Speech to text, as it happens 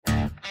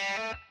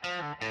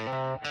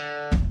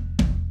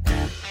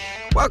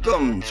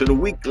Welcome to the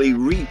weekly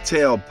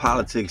Retail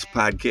Politics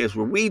Podcast,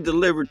 where we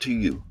deliver to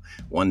you,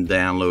 one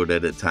download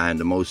at a time,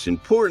 the most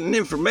important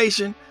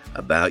information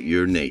about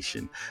your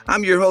nation.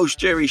 I'm your host,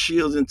 Jerry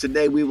Shields, and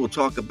today we will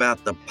talk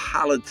about the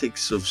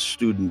politics of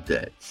student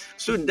debt.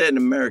 Student debt in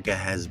America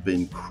has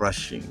been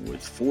crushing,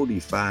 with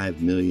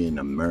 45 million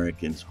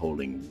Americans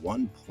holding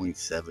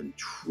 $1.7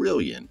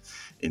 trillion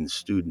in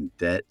student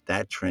debt.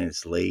 That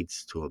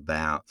translates to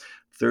about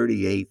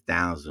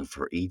 $38,000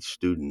 for each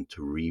student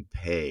to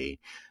repay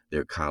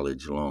their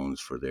college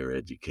loans for their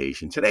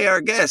education. Today, our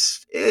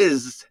guest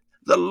is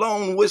the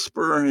loan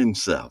whisperer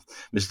himself,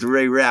 Mr.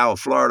 Ray Rao,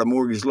 Florida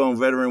mortgage loan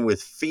veteran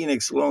with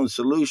Phoenix Loan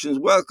Solutions.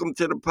 Welcome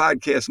to the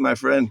podcast, my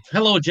friend.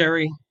 Hello,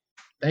 Jerry.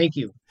 Thank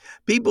you.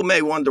 People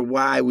may wonder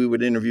why we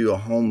would interview a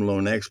home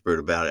loan expert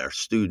about our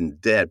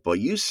student debt, but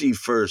you see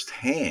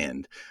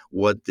firsthand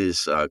what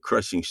this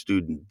crushing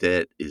student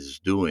debt is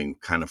doing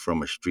kind of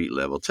from a street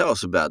level. Tell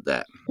us about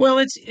that. Well,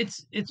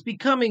 it's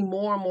becoming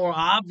more and more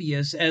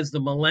obvious as the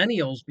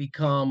millennials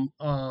become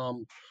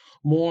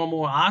more and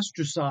more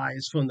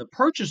ostracized from the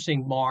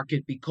purchasing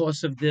market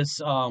because of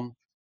this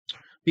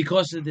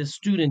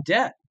student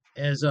debt.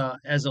 As a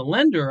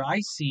lender, I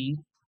see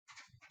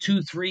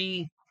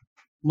 2-3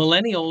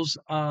 millennials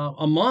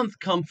a month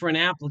come for an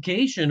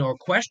application or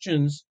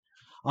questions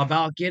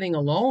about getting a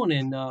loan,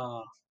 and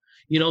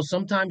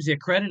sometimes their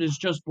credit is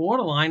just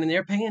borderline, and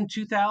they're paying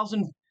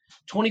 $2,000,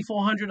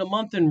 $2,400 a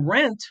month in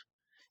rent,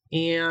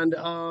 and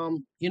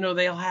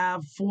they'll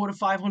have $400 to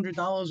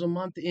 $500 a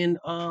month in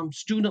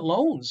student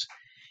loans.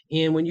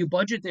 And when you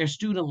budget their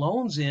student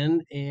loans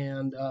in,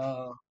 and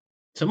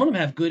some of them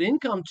have good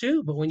income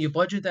too, but when you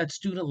budget that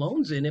student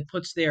loans in, it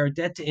puts their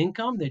debt to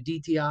income, their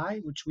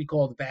DTI, which we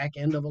call the back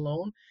end of a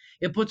loan,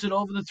 it puts it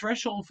over the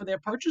threshold for their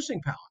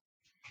purchasing power.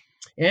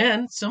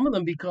 And some of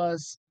them,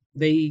 because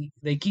they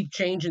keep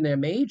changing their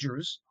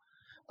majors,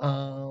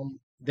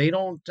 they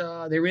don't.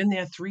 They're in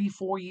there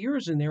 3-4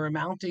 years, and they're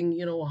amounting,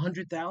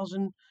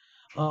 100,000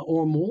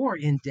 or more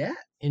in debt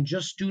in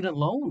just student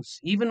loans.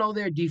 Even though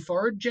they're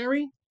deferred,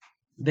 Jerry,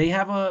 they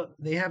have a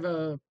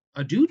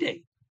due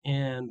date.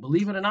 And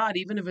believe it or not,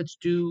 even if it's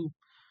due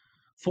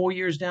 4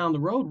 years down the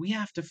road, we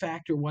have to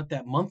factor what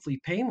that monthly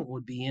payment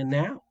would be in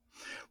now.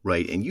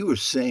 Right. And you were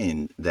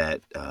saying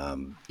that,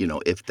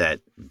 if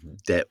that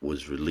debt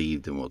was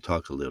relieved, and we'll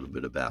talk a little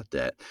bit about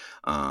that,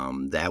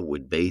 that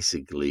would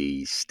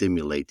basically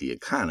stimulate the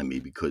economy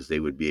because they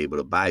would be able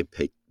to buy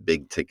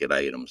big ticket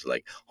items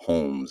like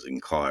homes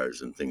and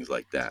cars and things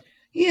like that.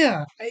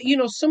 Yeah.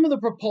 Some of the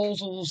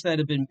proposals that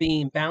have been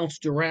being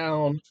bounced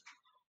around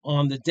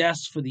on the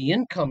desk for the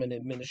incoming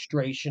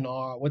administration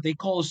are what they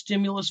call a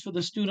stimulus for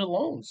the student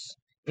loans,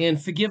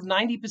 and forgive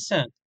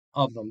 90%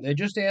 of them. They're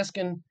just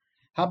asking,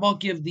 how about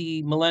give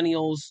the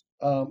millennials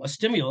a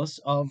stimulus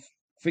of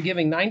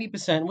forgiving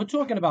 90%? We're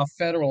talking about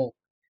federal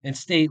and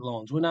state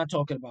loans. We're not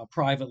talking about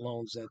private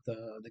loans that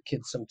the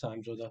kids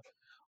sometimes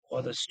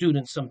or the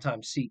students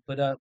sometimes seek.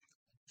 But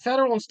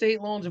federal and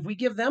state loans, if we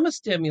give them a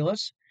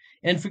stimulus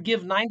and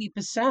forgive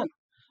 90%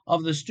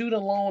 of the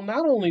student loan,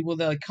 not only will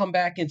they come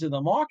back into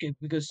the market,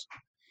 because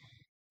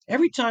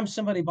every time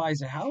somebody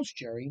buys a house,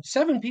 Jerry,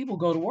 7 people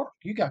go to work.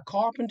 You got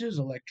carpenters,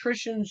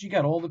 electricians, you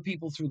got all the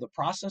people through the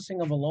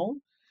processing of a loan.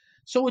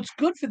 So it's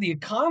good for the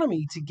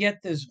economy to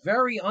get this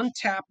very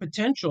untapped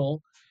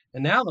potential.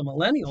 And now the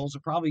millennials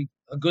are probably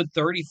a good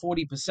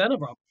 30-40%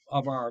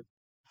 of our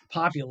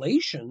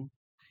population,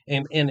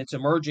 and it's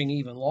emerging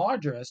even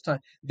larger as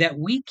time, that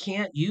we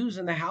can't use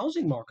in the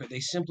housing market. They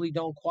simply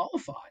don't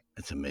qualify.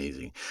 That's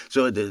amazing.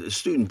 So the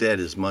student debt,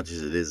 as much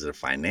as it is a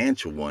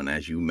financial one,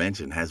 as you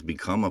mentioned, has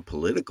become a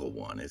political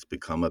one. It's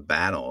become a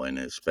battle, and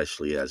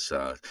especially as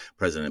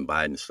President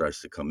Biden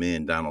starts to come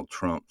in, Donald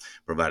Trump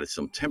provided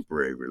some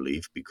temporary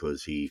relief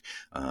because he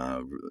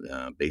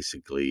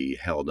basically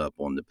held up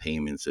on the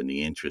payments and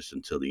the interest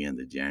until the end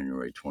of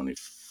January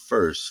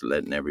 21st,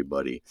 letting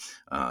everybody,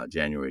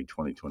 January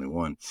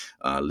 2021,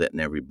 letting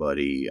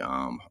everybody,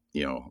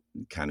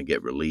 kind of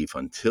get relief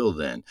until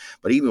then.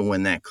 But even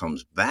when that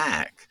comes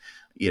back,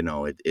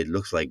 it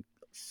looks like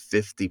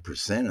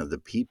 50% of the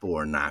people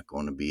are not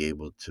going to be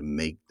able to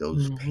make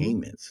those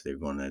payments. They're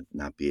going to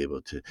not be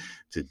able to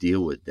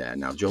deal with that.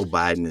 Now, Joe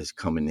Biden is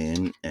coming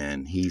in,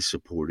 and he's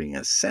supporting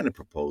a Senate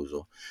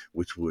proposal,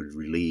 which would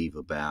relieve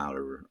about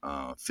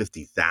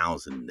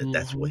 50,000.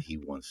 That's what he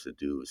wants to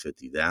do, is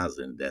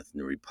 50,000. And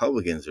the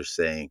Republicans are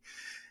saying,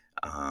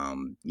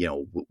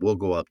 we'll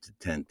go up to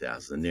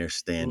 10,000. They're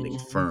standing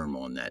firm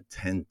on that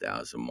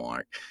 10,000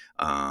 mark.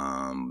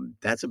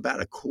 That's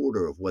about a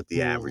quarter of what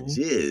the average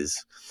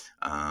is.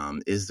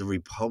 Is the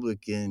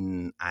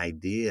Republican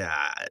idea,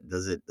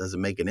 does it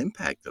make an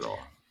impact at all?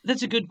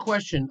 That's a good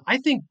question. I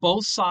think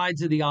both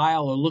sides of the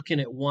aisle are looking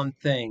at one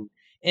thing,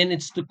 and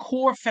it's the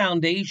core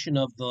foundation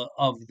of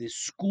the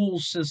school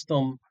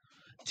system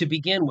to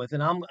begin with.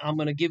 And I'm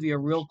going to give you a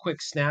real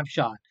quick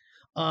snapshot.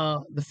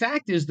 The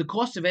fact is, the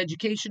cost of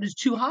education is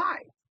too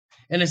high,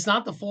 and it's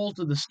not the fault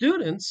of the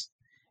students.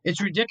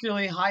 It's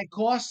ridiculously high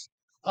costs.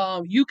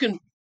 You can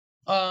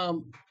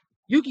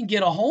you can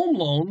get a home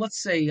loan,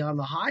 let's say on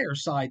the higher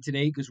side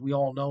today, because we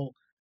all know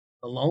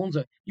the loans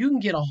are, you can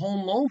get a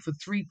home loan for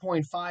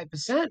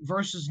 3.5%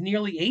 versus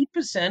nearly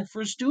 8%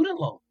 for a student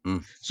loan.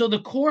 Mm. So the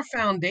core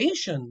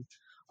foundation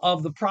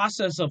of the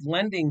process of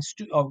lending,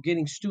 of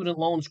getting student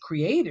loans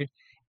created,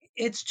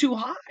 it's too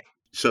high.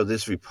 So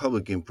this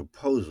Republican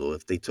proposal,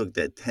 if they took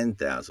that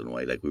 10,000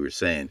 away, like we were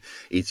saying,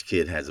 each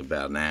kid has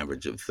about an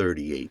average of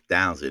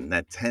 38,000.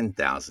 That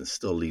 10,000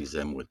 still leaves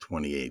them with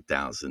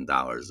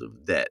 $28,000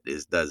 of debt.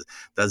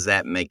 Does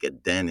that make a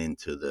dent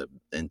into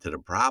the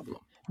problem?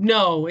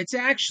 No, it's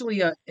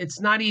actually it's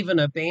not even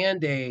a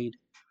band-aid,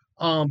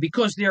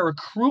 because they're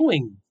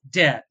accruing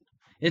debt.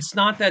 It's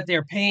not that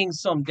they're paying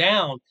some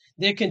down,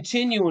 they're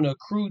continuing to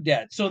accrue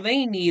debt. So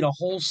they need a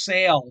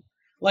wholesale,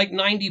 like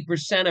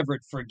 90% of it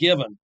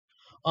forgiven.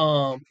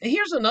 And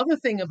here's another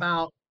thing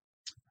about,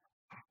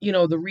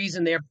 the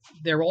reason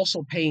they're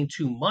also paying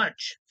too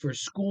much for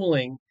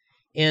schooling,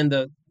 and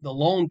the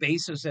loan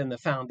basis and the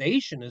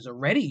foundation is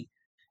already,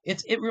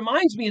 it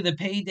reminds me of the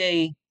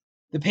payday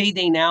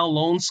now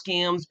loan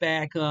scams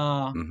back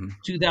Hmm.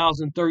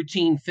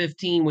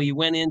 2013-15, where you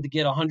went in to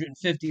get a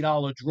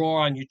 $150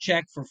 draw on your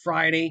check for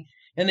Friday,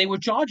 and they were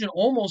charging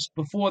almost,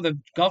 before the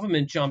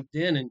government jumped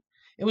in, and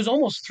it was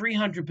almost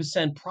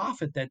 300%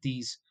 profit that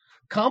these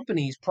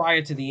companies,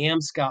 prior to the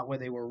AMSCOT where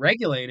they were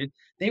regulated,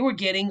 they were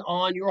getting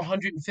on your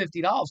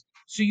 $150.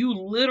 So you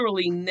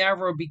literally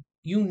never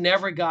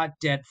got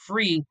debt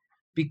free,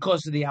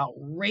 because of the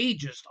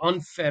outrageous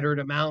unfettered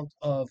amount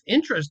of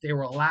interest they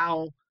were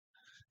allowed.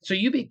 So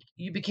you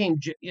became,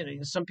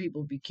 some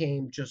people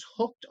became just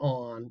hooked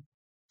on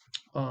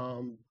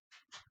um,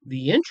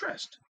 the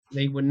interest.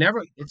 They would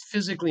never. It's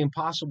physically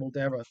impossible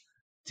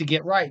to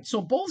get right.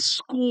 So both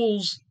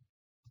schools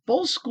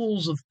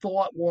of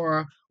thought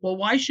were, well,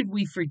 why should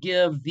we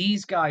forgive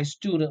these guys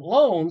student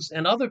loans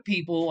and other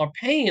people are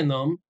paying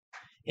them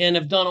and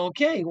have done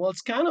okay? Well,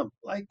 it's kind of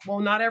like, well,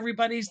 not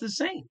everybody's the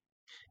same.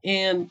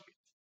 And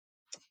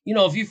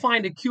if you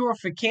find a cure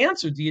for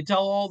cancer, do you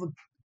tell all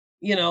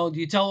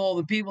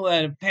the people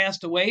that have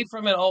passed away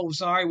from it, oh,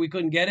 sorry, we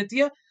couldn't get it to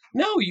you?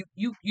 No,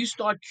 you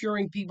start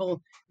curing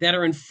people that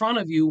are in front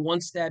of you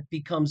once that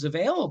becomes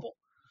available.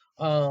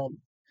 Um,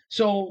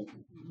 so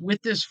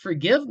with this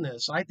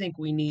forgiveness, I think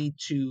we need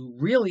to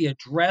really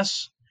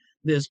address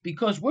this,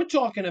 because we're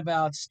talking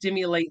about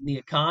stimulating the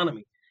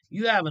economy.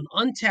 You have an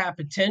untapped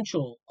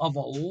potential of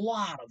a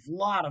lot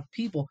of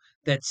people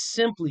that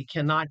simply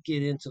cannot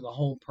get into the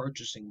home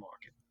purchasing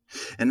market.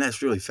 And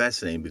that's really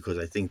fascinating because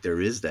I think there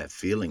is that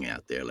feeling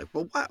out there, like,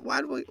 well, why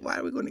are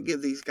we going to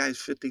give these guys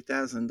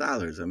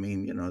 $50,000? I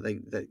mean,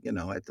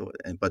 I thought,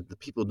 but the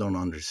people don't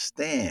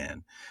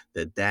understand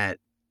that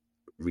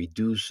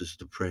reduces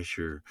the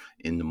pressure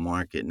in the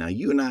market. Now,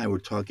 you and I were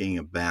talking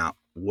about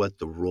what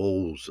the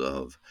roles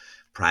of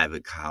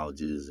private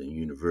colleges and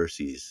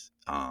universities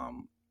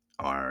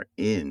are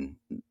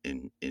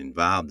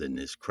involved in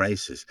this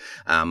crisis.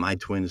 My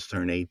twins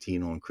turn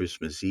 18 on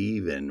Christmas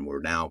Eve, and we're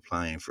now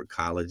applying for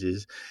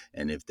colleges.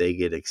 And if they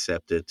get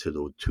accepted to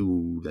the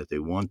two that they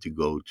want to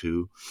go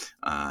to,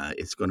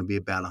 it's going to be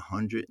about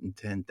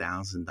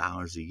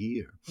 $110,000 a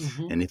year.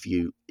 Hmm. And if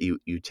you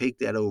take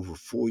that over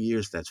 4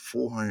 years, that's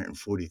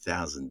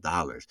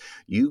 $440,000.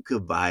 You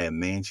could buy a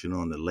mansion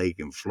on the lake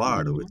in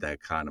Florida with Hmm.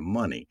 that kind of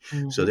money.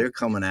 So Hmm. they're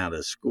coming out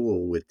of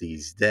school with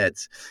these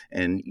debts.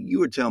 And you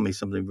were telling me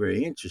something very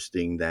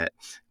interesting, that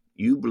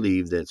you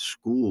believe that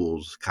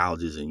schools,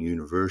 colleges, and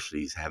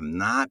universities have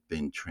not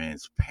been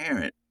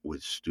transparent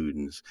with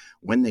students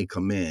when they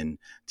come in,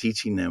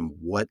 teaching them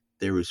what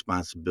their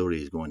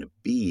responsibility is going to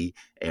be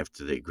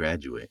after they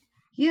graduate.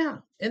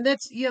 Yeah, and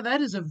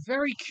that is a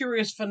very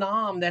curious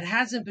phenomenon that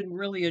hasn't been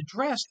really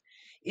addressed,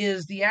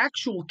 is the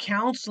actual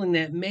counseling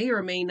that may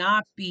or may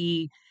not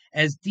be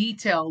as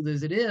detailed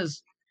as it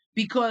is,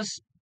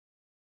 because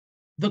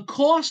the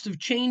cost of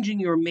changing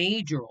your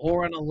major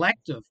or an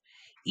elective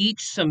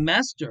each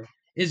semester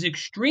is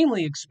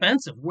extremely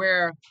expensive,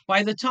 where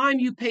by the time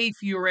you pay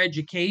for your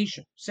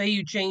education, say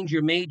you change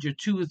your major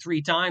 2 or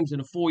 3 times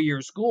in a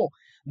 4-year school,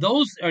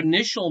 those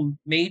initial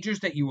majors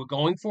that you were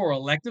going for, or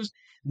electives,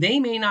 they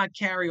may not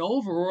carry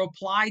over or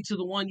apply to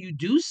the one you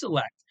do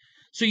select.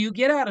 So you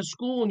get out of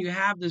school and you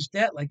have this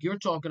debt, like you're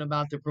talking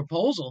about the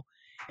proposal,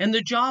 and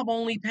the job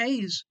only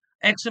pays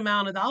X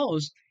amount of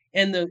dollars,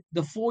 and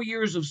the 4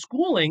 years of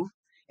schooling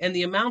and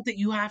the amount that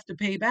you have to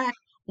pay back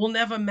will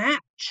never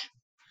match.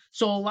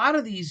 So a lot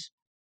of these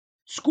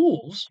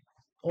schools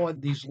or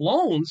these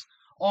loans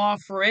are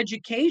for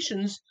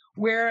educations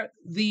where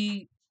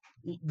the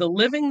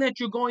living that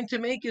you're going to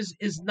make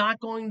is not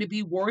going to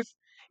be worth.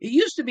 It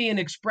used to be an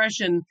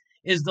expression,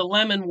 is the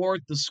lemon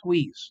worth the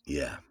squeeze?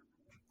 Yeah.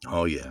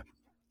 Oh, yeah.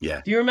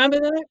 Yeah. Do you remember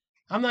that?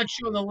 I'm not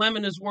sure the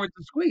lemon is worth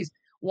the squeeze.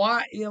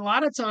 Why? A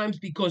lot of times,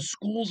 because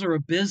schools are a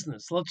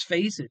business. Let's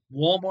face it,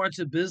 Walmart's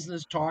a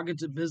business,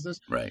 Target's a business.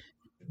 Right.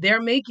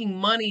 They're making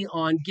money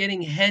on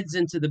getting heads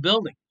into the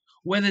building.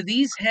 Whether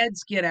these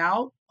heads get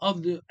out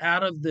of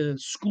the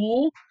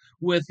school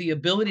with the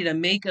ability to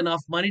make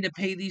enough money to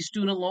pay these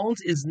student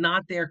loans is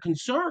not their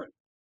concern.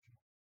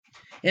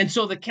 And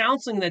so the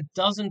counseling that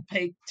doesn't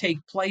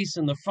take place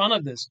in the front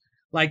of this,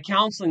 like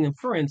counseling, and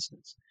for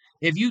instance,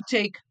 if you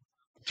take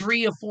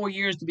 3 or 4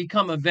 years to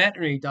become a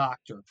veterinary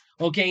doctor,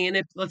 okay, and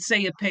if let's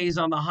say it pays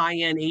on the high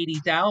end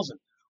 80,000,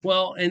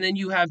 well, and then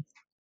you have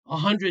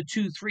 100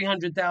 to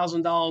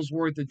 $300,000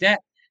 worth of debt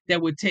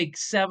that would take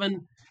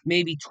 7,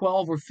 maybe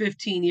 12 or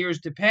 15 years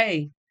to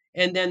pay,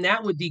 and then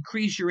that would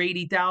decrease your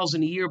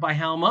 80,000 a year by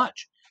how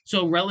much?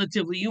 So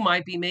relatively, you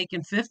might be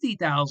making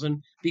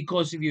 50,000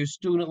 because of your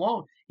student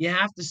loan. You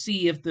have to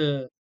see if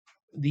the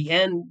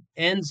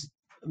ends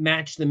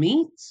match the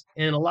means.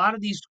 And a lot of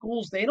these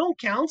schools, they don't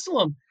counsel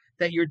them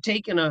that you're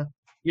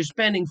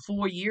spending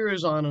 4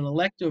 years on an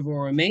elective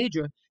or a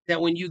major, that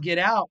when you get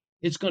out,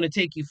 it's going to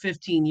take you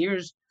 15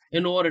 years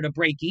in order to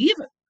break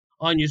even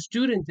on your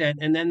student debt.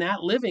 And then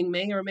that living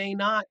may or may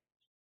not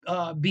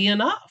be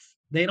enough.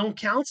 They don't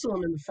counsel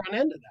them in the front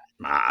end of that.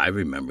 I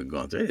remember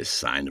going through it. Just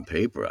sign the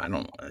paper. I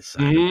don't want to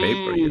sign the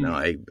paper.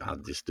 Mm. I'll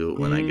just do it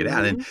when I get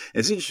out. And Hmm.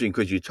 it's interesting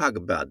because you talk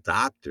about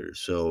doctors.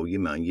 So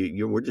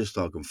we're just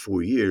talking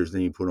 4 years.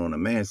 Then you put on a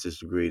master's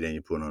degree. Then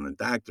you put on a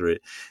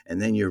doctorate,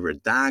 and then you're a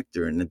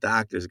doctor. And the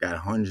doctor's got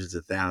hundreds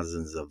of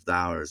thousands of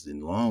dollars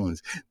in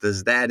loans.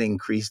 Does that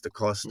increase the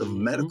cost of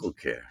Hmm. medical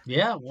care?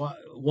 Yeah,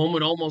 one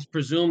would almost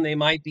presume they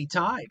might be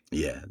tied.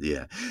 Yeah,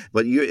 yeah.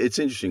 But it's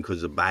interesting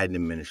because the Biden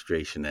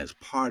administration, as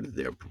part of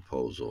their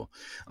proposal,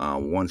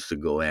 wants to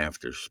go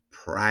after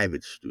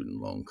private student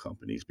loan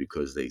companies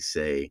because they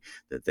say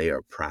that they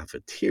are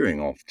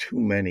profiteering off too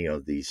many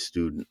of these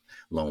student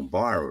loan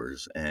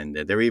borrowers. And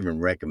they're even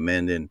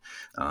recommending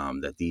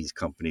that these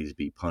companies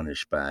be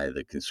punished by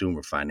the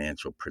Consumer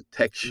Financial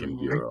Protection Hmm.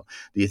 Bureau.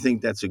 Do you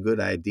think that's a good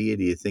idea?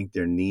 Do you think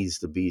there needs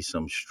to be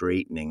some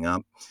straightening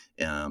up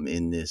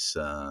in this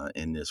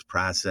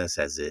process?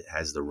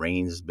 Has the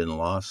reins been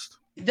lost?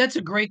 That's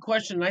a great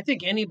question. I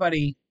think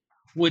anybody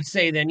would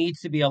say there needs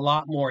to be a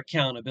lot more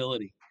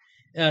accountability.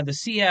 The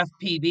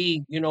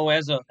CFPB,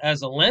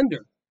 as a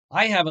lender,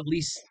 I have at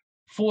least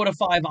 4 to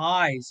 5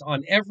 eyes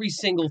on every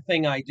single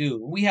thing I do.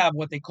 We have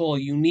what they call a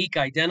unique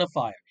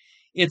identifier.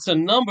 It's a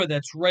number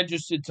that's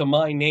registered to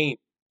my name.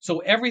 So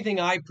everything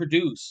I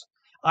produce,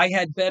 I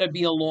had better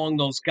be along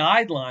those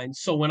guidelines.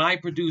 So when I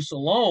produce a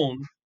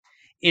loan,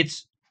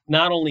 it's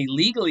not only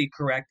legally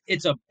correct,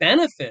 it's a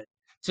benefit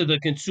to the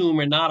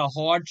consumer, not a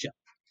hardship.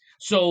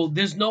 So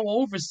there's no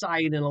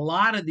oversight in a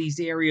lot of these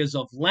areas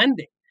of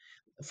lending.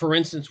 For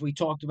instance, we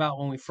talked about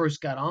when we first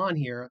got on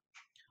here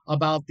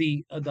about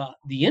the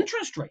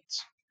interest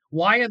rates.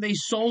 Why are they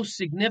so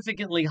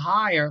significantly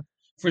higher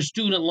for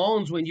student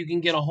loans when you can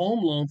get a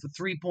home loan for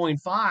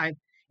 3.5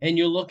 and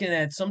you're looking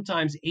at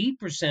sometimes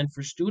 8%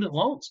 for student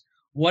loans?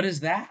 What is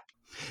that?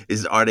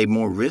 Are they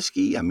more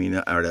risky? I mean,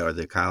 are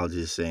the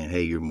colleges saying,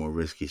 "Hey, you're more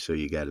risky, so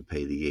you got to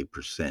pay the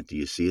 8%"? Do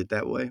you see it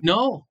that way?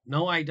 No,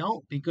 no, I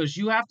don't, because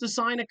you have to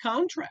sign a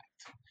contract.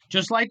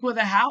 Just like with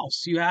a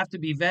house, you have to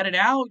be vetted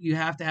out. You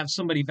have to have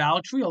somebody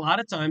vouch for you. A lot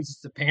of times it's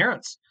the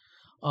parents.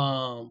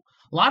 A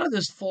lot of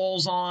this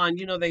falls on,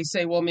 they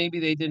say, well, maybe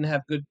they didn't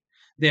have good,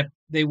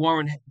 they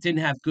weren't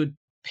didn't have good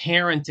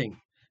parenting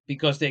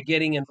because they're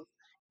getting in.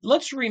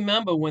 Let's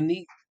remember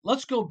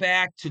let's go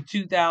back to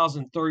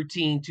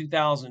 2013,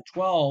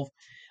 2012,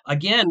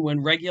 again,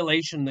 when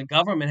regulation, the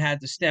government had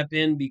to step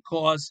in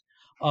because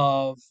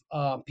of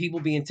people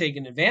being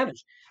taken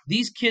advantage.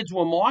 These kids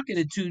were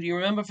marketed to, do you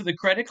remember, for the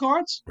credit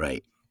cards?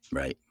 Right,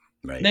 right,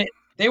 right.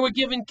 They were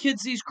giving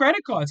kids these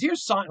credit cards. Here,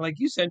 sign, like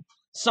you said,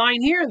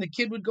 sign here, and the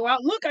kid would go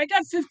out. Look, I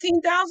got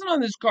 15,000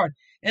 on this card,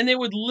 and they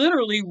would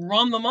literally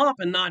run them up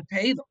and not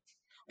pay them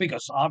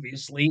because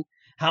obviously,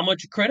 how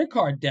much credit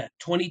card debt?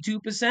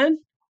 22%,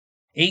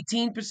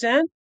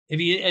 18%. If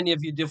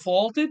you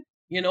defaulted,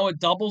 it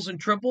doubles and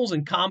triples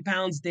and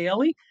compounds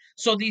daily.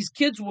 So these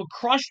kids were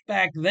crushed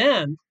back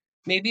then.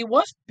 Maybe it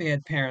was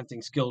bad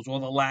parenting skills or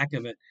the lack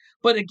of it.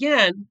 But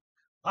again,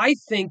 I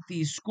think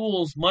these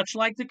schools, much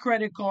like the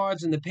credit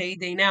cards and the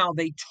payday now,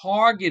 they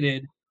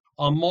targeted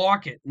a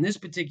market. In this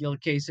particular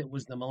case, it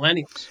was the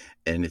millennials.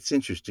 And it's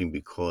interesting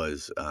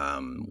because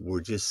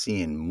we're just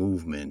seeing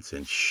movements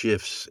and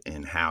shifts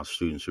in how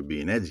students are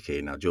being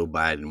educated. Now, Joe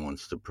Biden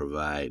wants to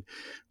provide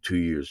 2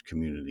 years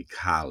community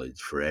college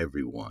for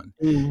everyone.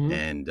 Hmm.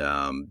 And,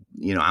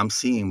 I'm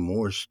seeing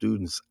more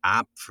students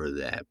opt for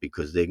that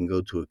because they can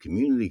go to a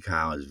community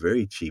college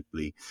very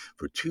cheaply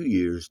for 2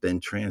 years, then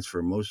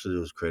transfer most of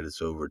those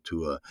credits over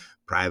to a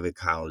private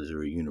college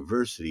or a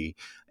university.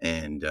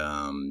 And,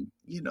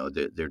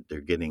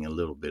 they're getting a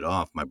little bit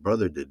off. My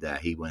brother did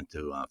that. He went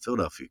to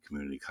Philadelphia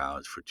Community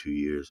College for 2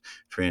 years,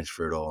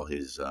 transferred all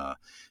his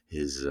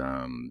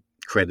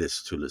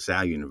credits to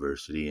LaSalle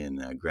University,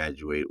 and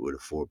graduated with a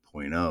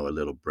 4.0, a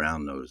little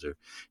brown noser.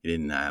 He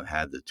didn't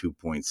have the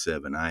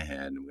 2.7 I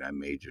had. I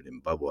majored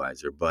in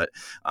Budweiser. But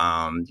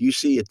you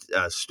see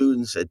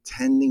students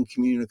attending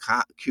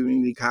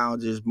community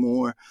colleges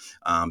more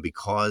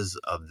because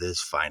of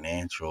this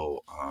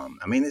financial.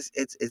 I mean,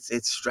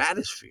 it's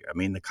stratosphere. I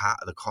mean, the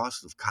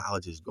cost of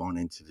college has gone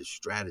into the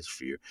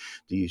stratosphere.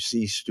 Do you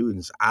see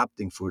students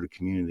opting for the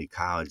community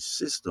college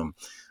system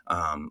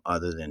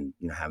other than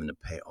having to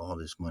pay all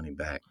this money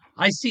back.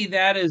 I see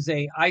that as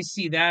a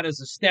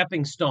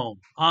stepping stone.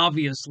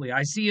 Obviously,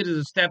 I see it as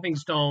a stepping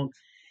stone,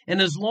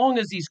 and as long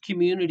as these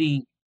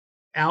community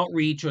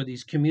outreach or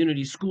these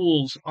community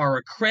schools are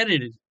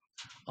accredited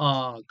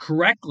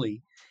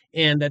correctly,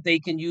 and that they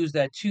can use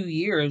that 2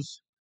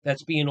 years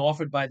that's being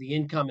offered by the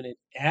income and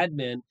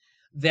admin,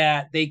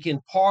 that they can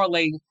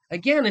parlay.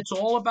 Again, it's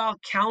all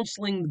about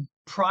counseling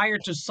prior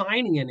to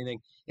signing anything.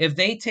 If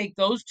they take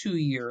those 2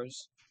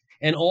 years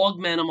and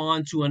augment them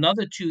on to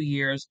another 2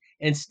 years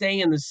and stay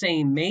in the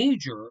same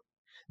major,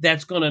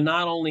 that's going to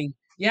not only,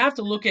 you have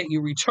to look at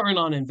your return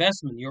on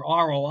investment, your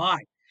ROI.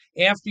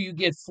 After you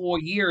get 4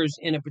 years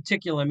in a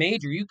particular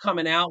major, you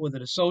coming out with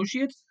an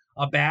associate's,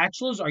 a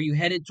bachelor's? Are you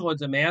headed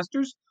towards a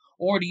master's,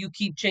 or do you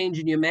keep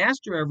changing your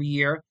master every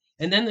year?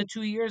 And then the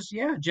 2 years,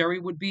 yeah, Jerry,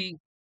 would be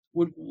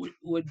null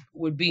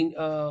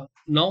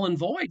and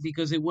void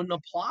because it wouldn't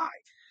apply.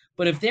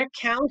 But if they're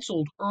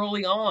counseled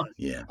early on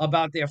Yeah.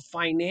 about their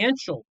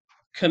financial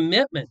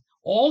commitment,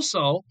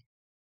 also,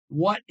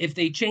 what if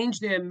they change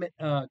their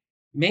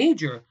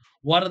major?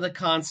 What are the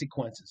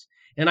consequences?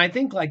 And I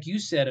think, like you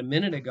said a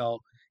minute ago,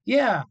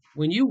 yeah,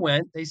 when you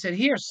went, they said,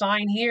 here,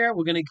 sign here.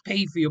 We're going to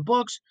pay for your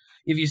books.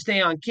 If you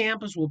stay on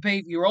campus, we'll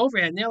pay for your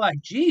overhead. And they're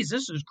like, geez,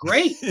 this is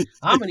great.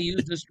 I'm going to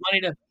use this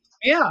money to,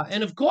 yeah.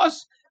 And of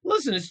course,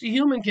 listen, it's the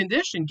human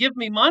condition. Give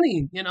me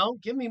money,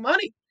 give me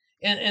money.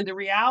 And the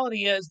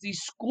reality is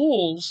these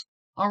schools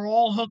are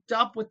all hooked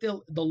up with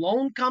the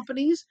loan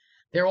companies.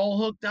 They're all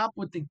hooked up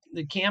with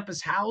the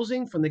campus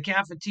housing, from the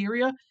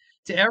cafeteria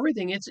to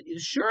everything.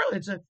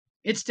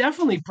 It's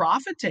definitely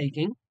profit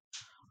taking.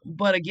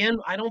 But again,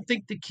 I don't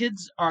think the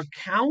kids are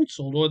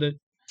counseled,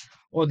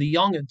 or the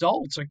young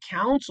adults are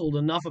counseled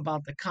enough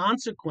about the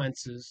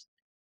consequences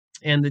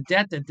and the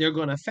debt that they're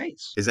going to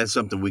face. Is that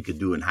something we could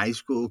do in high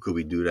school? Could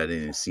we do that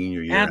in a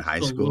senior year of high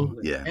school?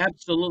 Absolutely. Yeah.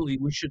 Absolutely.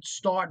 We should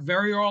start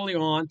very early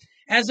on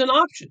as an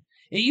option.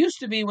 It used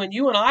to be when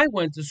you and I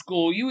went to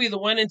school, you either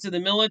went into the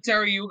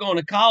military, you were going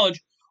to college,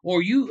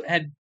 or you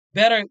had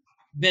better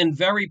been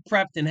very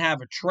prepped and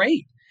have a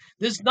trade.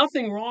 There's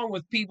nothing wrong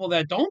with people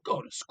that don't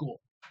go to school,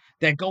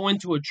 that go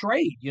into a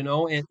trade,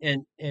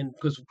 and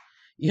because,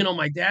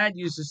 my dad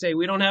used to say,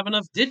 we don't have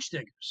enough ditch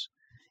diggers.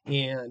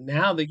 And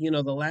now that,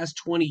 the last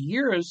 20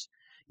 years,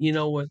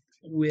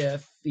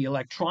 with the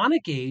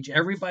electronic age,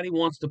 everybody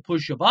wants to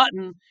push a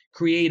button,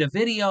 create a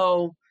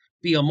video,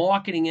 be a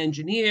marketing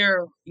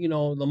engineer,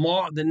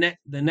 the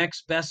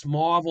next best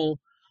Marvel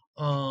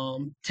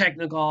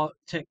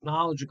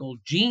technological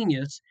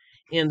genius.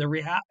 And the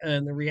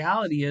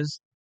reality is,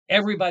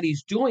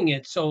 everybody's doing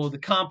it, so the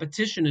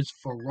competition is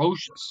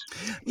ferocious.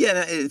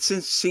 Yeah, it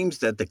seems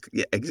that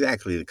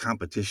exactly, the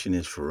competition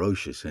is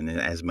ferocious, and then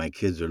as my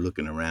kids are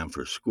looking around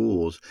for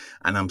schools,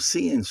 and I'm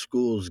seeing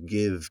schools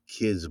give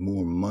kids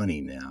more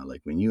money now. Like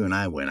when you and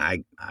I went,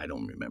 I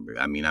don't remember.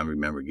 I mean, I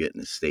remember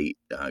getting the state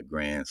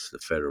grants, the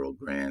federal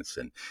grants,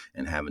 and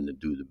having to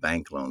do the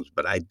bank loans,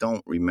 but I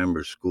don't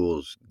remember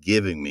schools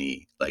giving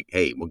me like,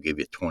 hey, we'll give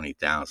you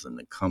 20,000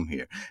 to come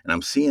here. And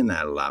I'm seeing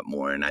that a lot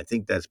more, and I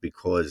think that's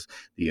because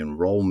the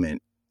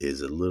enrollment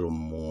is a little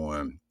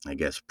more, I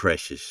guess,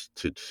 precious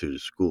to the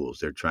schools.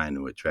 They're trying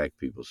to attract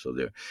people, so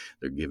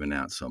they're giving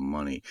out some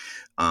money.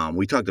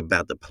 We talked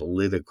about the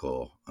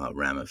political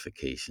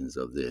ramifications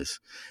of this,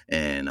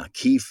 and a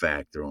key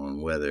factor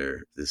on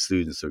whether the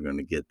students are going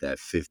to get that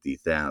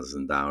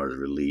 $50,000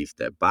 relief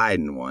that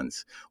Biden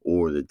wants,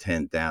 or the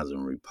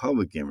 $10,000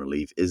 Republican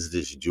relief, is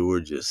this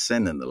Georgia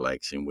Senate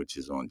election, which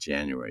is on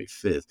January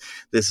 5th.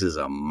 This is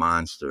a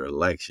monster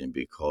election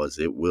because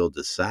it will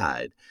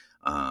decide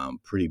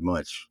pretty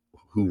much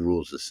who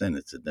rules the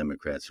Senate, the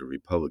Democrats or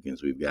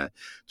Republicans. We've got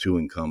two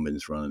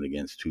incumbents running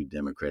against two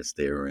Democrats.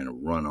 They are in a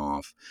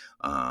runoff.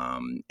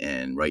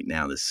 And right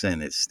now the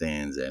Senate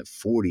stands at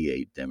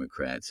 48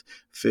 Democrats,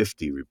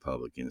 50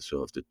 Republicans.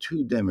 So if the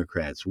two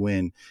Democrats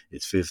win,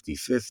 it's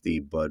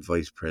 50-50, but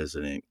Vice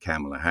President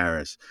Kamala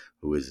Harris,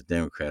 who is a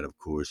Democrat, of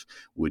course,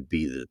 would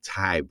be the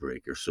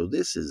tiebreaker. So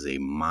this is a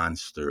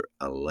monster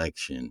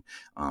election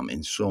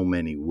in so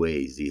many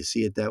ways. Do you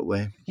see it that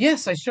way?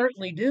 Yes, I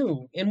certainly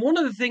do. And one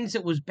of the things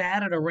that was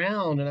batted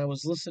around, and I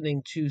was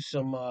listening to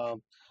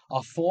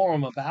a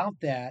forum about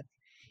that,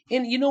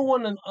 and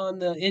on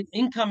the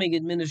incoming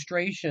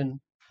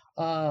administration,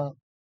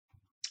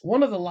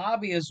 one of the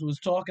lobbyists was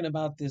talking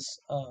about this,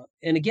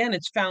 and again,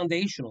 it's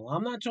foundational.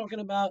 I'm not talking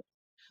about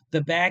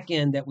the back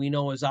end that we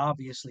know is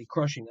obviously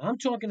crushing. I'm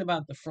talking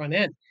about the front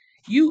end.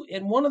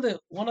 One of the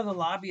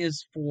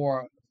lobbyists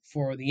for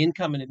the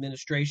incoming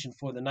administration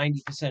for the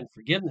 90%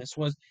 forgiveness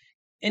was,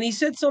 and he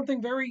said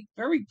something very,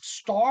 very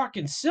stark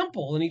and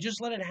simple, and he just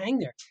let it hang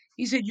there.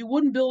 He said, you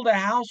wouldn't build a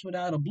house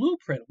without a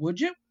blueprint, would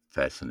you?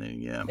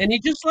 Fascinating, yeah. And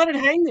he just let it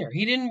hang there.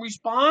 He didn't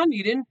respond.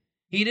 He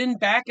didn't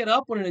back it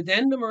up with an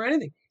addendum or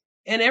anything.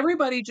 And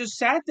everybody just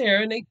sat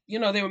there, and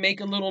they were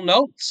making little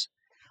notes.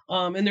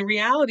 And the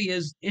reality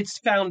is, it's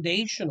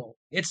foundational.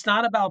 It's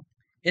not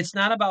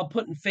about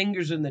putting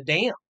fingers in the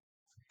dam.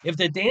 If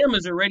the dam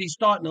is already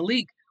starting to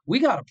leak, we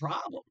got a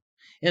problem.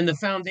 And the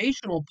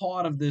foundational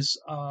part of this,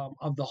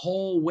 of the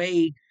whole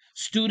way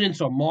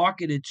students are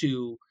marketed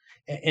to,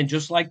 and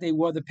just like they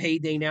were the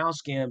payday now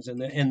scams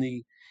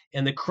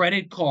and the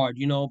credit card,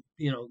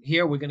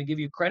 here we're going to give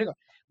you a credit card.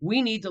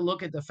 We need to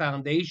look at the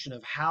foundation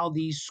of how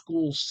these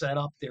schools set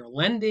up their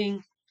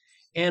lending,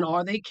 and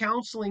are they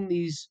counseling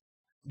these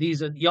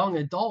young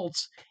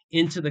adults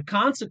into the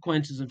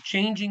consequences of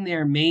changing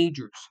their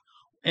majors,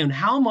 and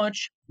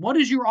what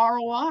is your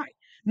ROI?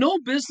 No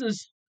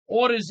business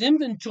orders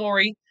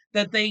inventory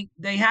that they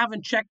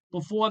haven't checked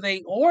before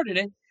they ordered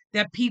it,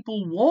 that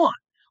people want.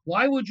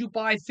 Why would you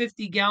buy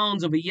 50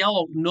 gallons of a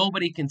yellow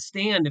nobody can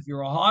stand if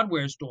you're a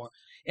hardware store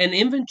and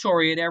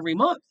inventory it every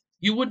month?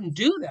 You wouldn't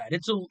do that.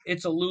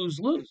 It's a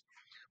lose-lose.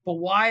 But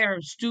why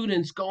are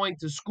students going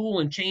to school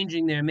and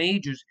changing their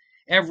majors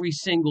every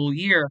single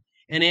year?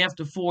 And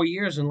after 4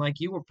 years, and like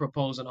you were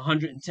proposing,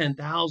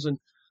 110,000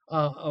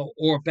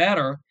 or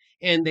better,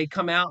 and they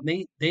come out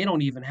and they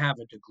don't even have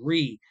a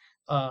degree.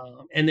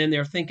 And then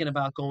they're thinking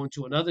about going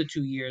to another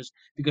 2 years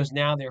because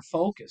now they're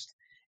focused.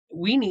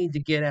 We need to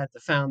get at the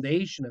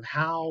foundation of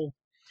how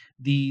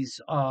these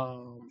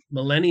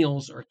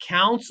millennials are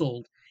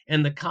counseled,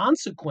 and the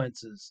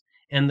consequences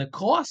and the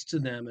cost to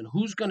them, and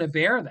who's going to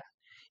bear that,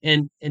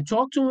 and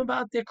talk to them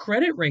about their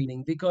credit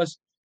rating, because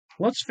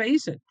let's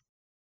face it,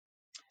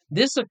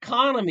 this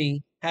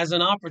economy has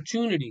an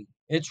opportunity.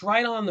 It's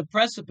right on the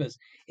precipice.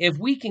 If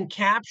we can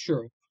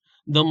capture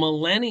the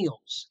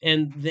millennials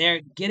and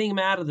they're getting them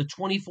out of the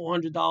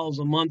 $2,400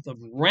 a month of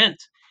rent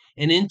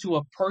and into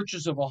a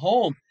purchase of a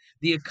home,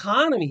 the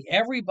economy,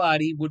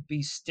 everybody would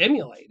be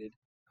stimulated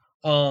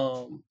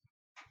um,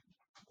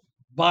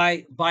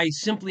 by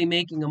simply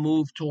making a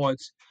move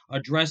towards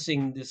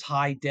addressing this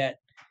high debt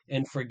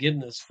and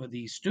forgiveness for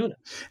these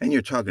students. And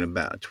you're talking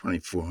about a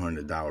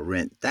 $2,400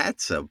 rent.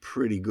 That's a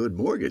pretty good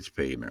mortgage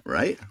payment,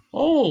 right?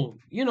 Oh,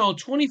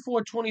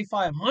 24,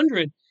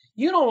 2,500.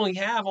 You don't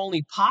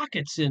only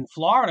pockets in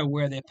Florida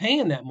where they're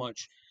paying that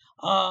much.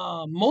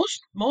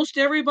 Most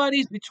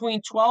everybody's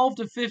between 12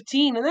 to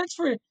 15, and that's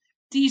for a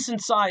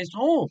decent sized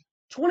home.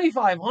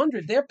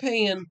 2,500, they're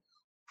paying.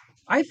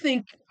 I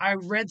think I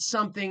read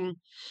something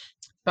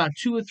about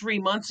 2 or 3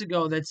 months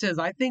ago that says,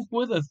 I think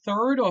we're the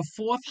third or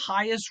fourth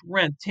highest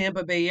rent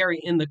Tampa Bay area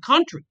in the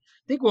country.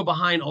 I think we're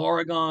behind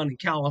Oregon and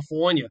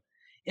California.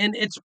 And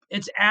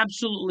it's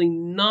absolutely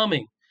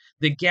numbing,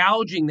 the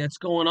gouging that's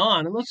going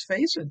on. And let's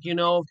face it,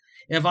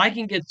 if I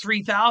can get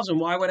 3,000,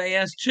 why would I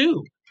ask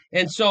two?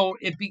 And so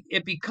it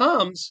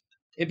becomes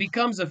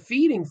a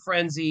feeding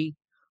frenzy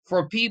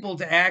for people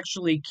to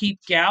actually keep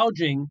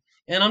gouging.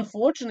 And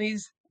unfortunately,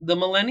 the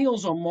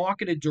millennials are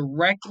marketed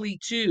directly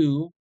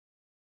to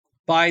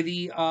by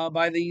these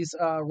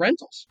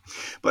rentals.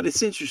 But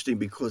it's interesting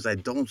because I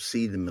don't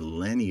see the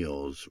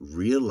millennials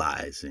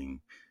realizing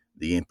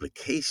the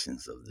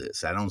implications of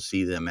this. I don't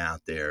see them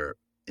out there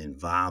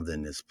involved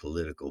in this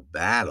political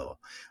battle.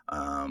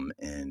 I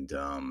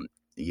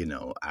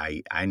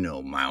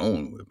know my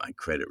own with my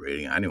credit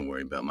rating. I didn't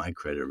worry about my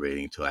credit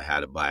rating until I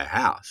had to buy a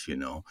house,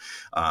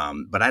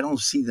 But I don't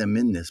see them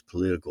in this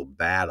political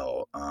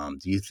battle.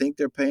 Do you think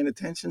they're paying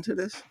attention to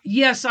this?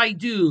 Yes, I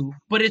do.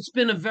 But it's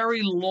been a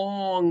very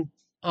long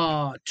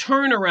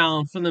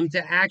turnaround for them to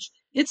actually.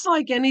 It's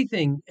like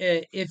anything.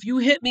 If you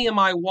hit me in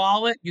my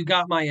wallet, you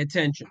got my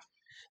attention.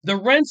 The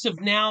rents have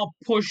now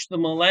pushed the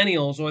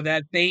millennials, or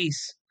that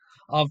base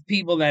of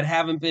people that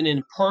haven't been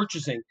in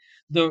purchasing.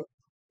 The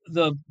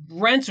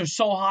rents are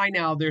so high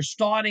now, they're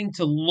starting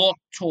to look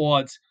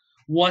towards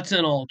what's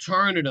an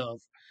alternative,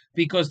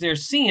 because they're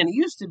seeing, it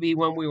used to be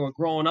when we were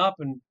growing up,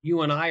 and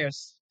you and I are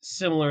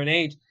similar in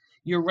age,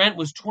 your rent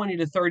was 20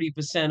 to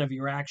 30% of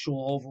your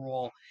actual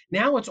overall.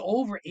 Now it's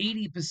over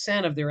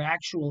 80% of their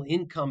actual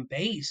income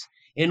base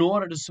in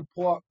order to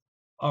support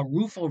a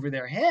roof over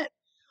their head.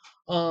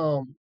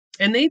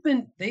 And they've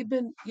been,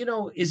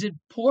 is it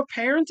poor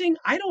parenting?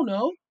 I don't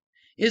know.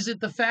 Is it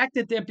the fact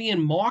that they're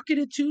being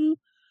marketed to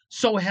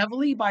so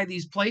heavily by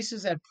these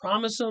places that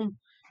promise them,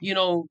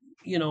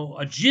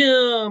 a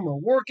gym, a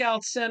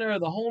workout center,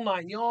 the whole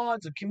 9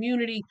 yards, a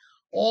community,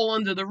 all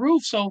under the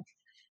roof? So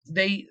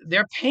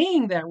they're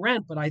paying that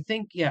rent, but I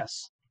think,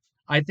 yes,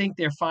 I think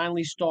they're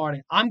finally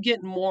starting. I'm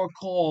getting more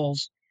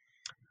calls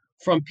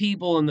from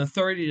people in the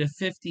 30 to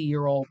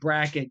 50-year-old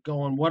bracket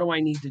going, what do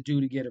I need to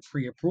do to get a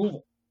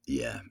pre-approval?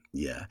 Yeah.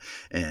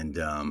 And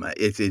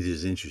it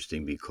is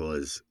interesting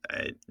because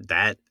at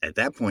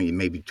that point it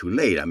may be too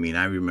late. I mean,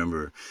 I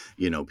remember,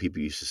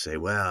 people used to say,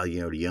 well,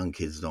 the young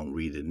kids don't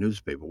read the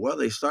newspaper. Well,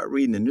 they start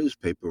reading the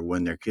newspaper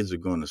when their kids are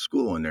going to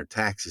school and their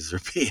taxes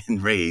are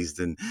being raised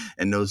and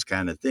those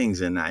kind of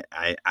things. And I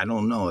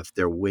don't know if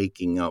they're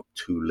waking up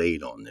too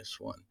late on this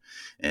one.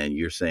 And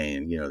you're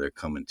saying, they're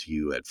coming to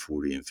you at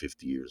 40 and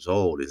 50 years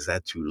old. Is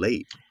that too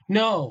late?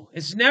 No,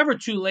 it's never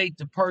too late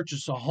to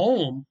purchase a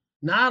home.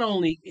 Not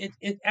only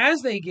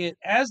as they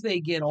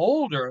get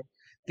older,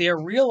 they're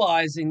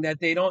realizing that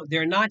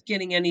they're not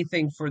getting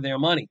anything for their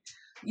money.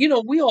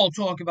 We all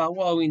talk about,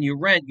 well, when you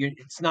rent,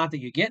 it's not that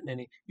you're getting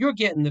any. You're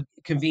getting the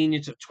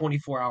convenience of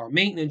 24-hour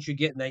maintenance. You're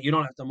getting that you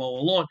don't have to mow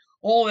a lawn.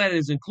 All that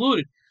is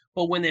included.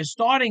 But when they're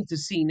starting to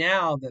see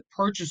now that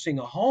purchasing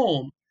a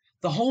home,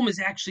 the home is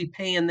actually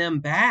paying them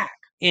back.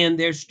 And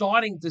they're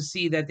starting to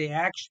see that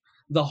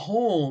the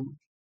home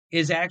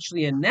is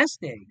actually a nest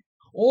egg,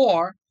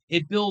 or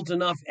it builds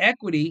enough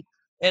equity.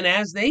 And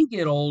as they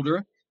get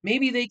older,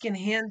 maybe they can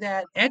hand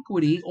that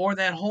equity or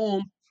that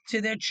home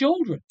to their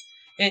children.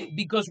 And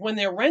because when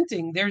they're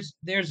renting,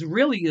 there's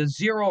really a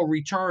zero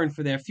return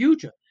for their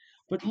future.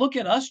 But look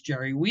at us,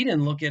 Jerry. We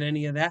didn't look at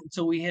any of that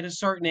until we hit a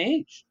certain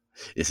age.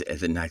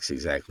 And that's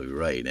exactly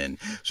right. And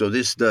so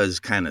this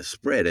does kind of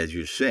spread, as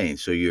you're saying.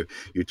 So you're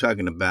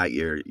talking about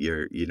your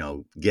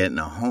getting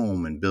a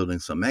home and building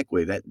some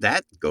equity.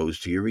 That goes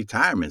to your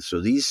retirement.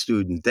 So these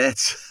student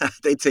debts,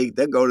 they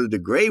go to the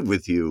grave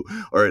with you,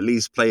 or at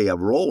least play a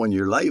role in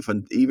your life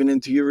and even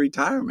into your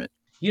retirement.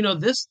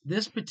 This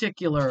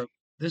particular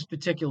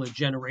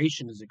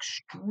generation is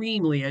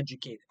extremely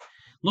educated.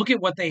 Look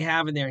at what they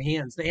have in their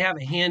hands. They have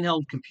a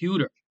handheld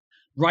computer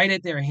right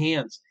at their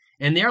hands,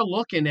 and they're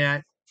looking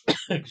at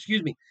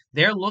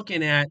they're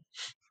looking at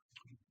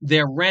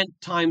their rent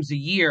times a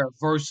year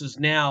versus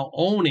now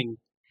owning,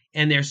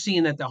 and they're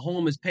seeing that the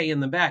home is paying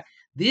them back.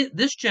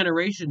 This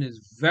generation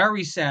is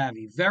very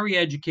savvy, very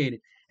educated.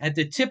 At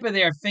the tip of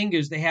their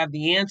fingers, they have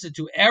the answer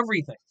to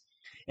everything.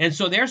 And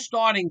so they're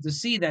starting to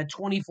see that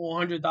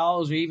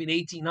 $2,400 or even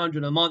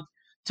 $1,800 a month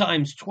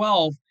times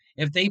 12.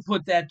 If they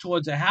put that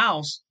towards a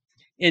house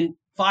in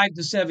 5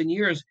 to 7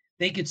 years,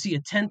 they could see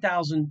a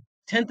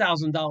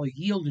 $10,000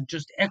 yield in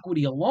just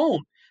equity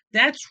alone.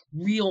 That's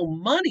real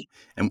money.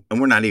 And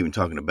we're not even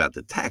talking about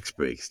the tax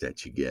breaks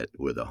that you get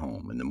with a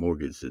home and the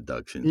mortgage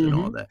deductions and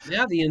all that.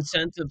 Yeah, the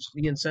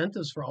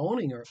incentives for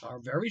owning are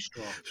very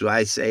strong. So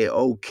I say,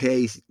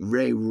 okay,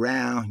 Ray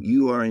Rao,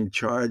 you are in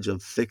charge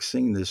of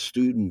fixing the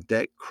student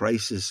debt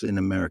crisis in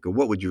America.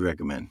 What would you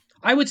recommend?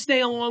 I would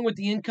stay along with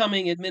the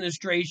incoming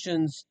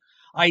administration's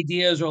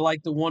ideas, or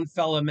like the one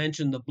fella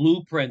mentioned, the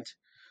blueprint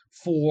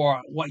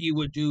for what you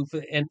would do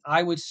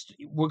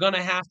we're going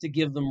to have to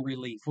give them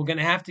relief. We're going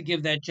to have to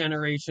give that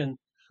generation,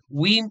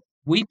 we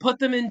put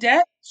them in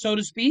debt, so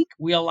to speak.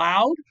 We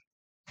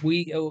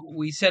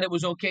said it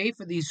was okay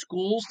for these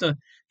schools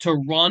to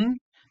run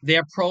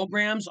their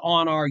programs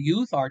on our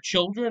youth, our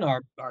children,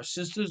 our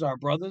sisters, our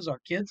brothers, our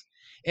kids.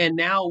 And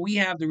now we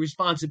have the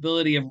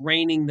responsibility of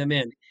reining them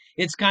in.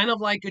 It's kind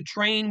of like a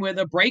train where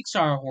the brakes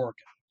aren't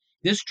working.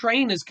 This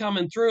train is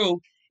coming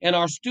through, and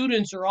our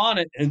students are on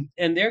it,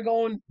 and they're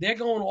going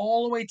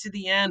all the way to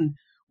the end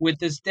with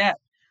this debt.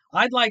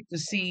 I'd like to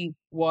see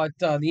what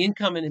the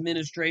incoming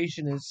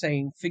administration is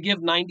saying. Forgive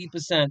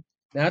 90%.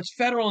 That's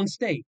federal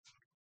state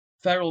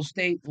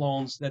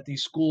loans that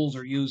these schools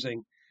are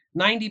using.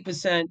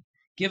 90%.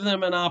 Give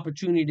them an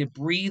opportunity to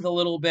breathe a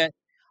little bit.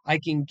 I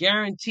can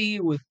guarantee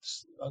you with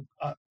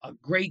a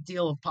great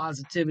deal of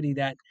positivity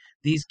that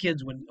these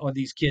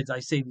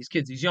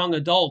young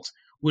adults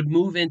would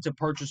move into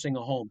purchasing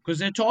a home because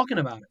they're talking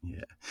about it.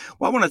 Yeah.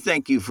 Well, I want to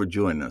thank you for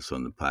joining us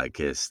on the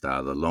podcast,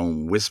 The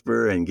Lone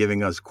Whisperer, and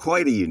giving us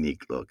quite a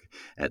unique look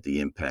at the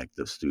impact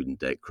of student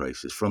debt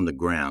crisis from the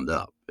ground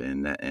up.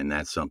 And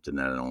that's something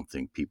that I don't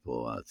think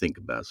people think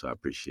about. So I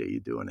appreciate you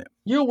doing it.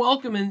 You're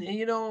welcome. And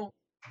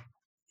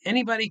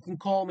anybody can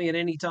call me at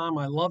any time.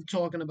 I love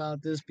talking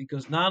about this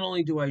because not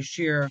only do I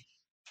share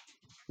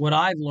what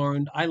I've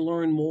learned, I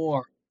learn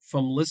more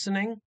from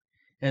listening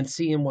and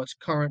seeing what's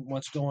current,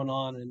 what's going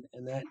on,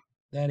 and that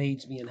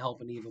aids me in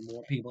helping even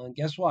more people. And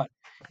guess what?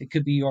 It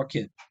could be your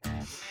kid.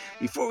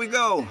 Before we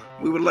go,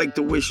 we would like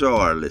to wish all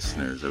our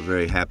listeners a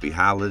very happy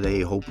holiday,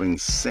 hoping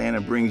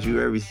Santa brings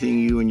you everything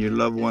you and your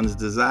loved ones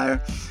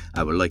desire.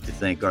 I would like to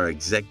thank our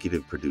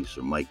executive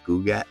producer, Mike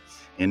Gugat,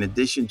 in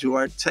addition to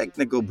our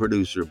technical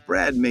producer,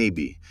 Brad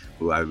Mabey,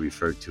 who I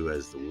refer to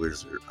as the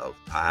Wizard of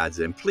Pods.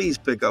 And please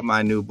pick up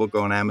my new book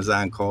on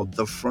Amazon called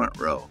The Front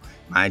Row,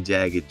 My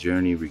Jagged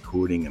Journey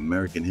Recording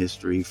American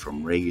History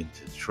from Reagan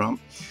to Trump.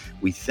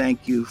 We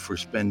thank you for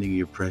spending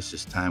your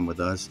precious time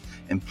with us,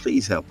 and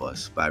please help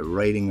us by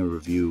writing a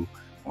review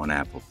on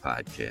Apple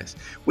Podcasts.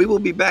 We will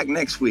be back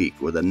next week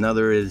with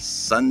another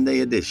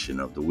Sunday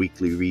edition of the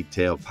Weekly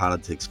Retail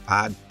Politics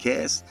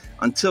Podcast.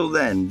 Until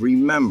then,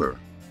 remember,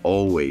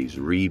 always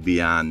read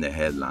beyond the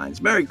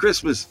headlines. Merry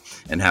Christmas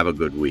and have a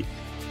good week.